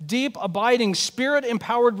distinctive, deep, abiding,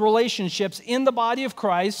 Spirit-empowered relationships in the body of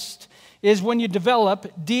Christ is when you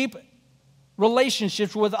develop deep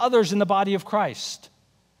relationships with others in the body of Christ.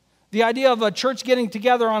 The idea of a church getting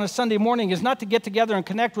together on a Sunday morning is not to get together and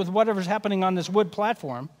connect with whatever's happening on this wood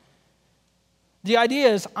platform. The idea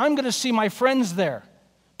is, I'm going to see my friends there,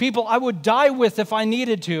 people I would die with if I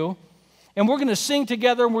needed to, and we're going to sing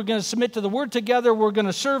together, we're going to submit to the Word together, we're going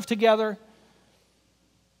to serve together.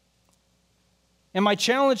 And my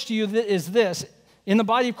challenge to you is this: in the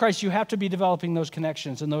body of Christ, you have to be developing those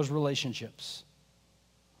connections and those relationships.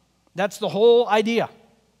 That's the whole idea.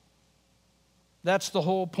 That's the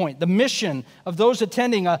whole point. The mission of those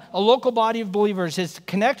attending a local body of believers is to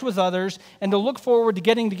connect with others and to look forward to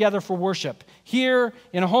getting together for worship, here,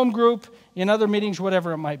 in a home group, in other meetings,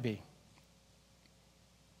 whatever it might be.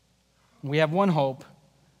 We have one hope.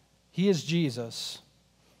 He is Jesus.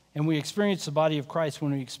 And we experience the body of Christ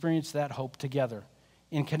when we experience that hope together,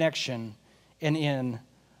 in connection and in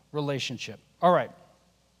relationship. All right.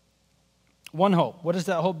 One hope. What does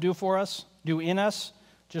that hope do for us? Do in us?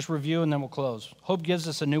 Just review and then we'll close. Hope gives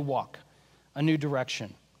us a new walk, a new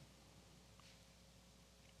direction.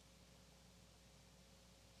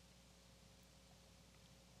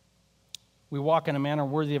 We walk in a manner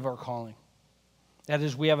worthy of our calling. That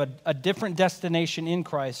is, we have a different destination in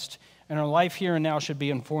Christ, and our life here and now should be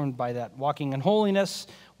informed by that. Walking in holiness,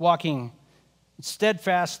 walking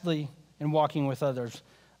steadfastly, and walking with others.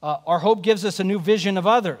 Our hope gives us a new vision of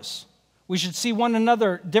others. We should see one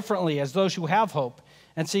another differently as those who have hope,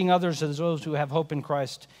 and seeing others as those who have hope in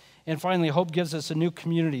Christ. And finally, hope gives us a new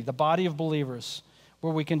community, the body of believers,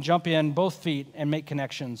 where we can jump in both feet and make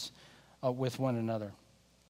connections with one another.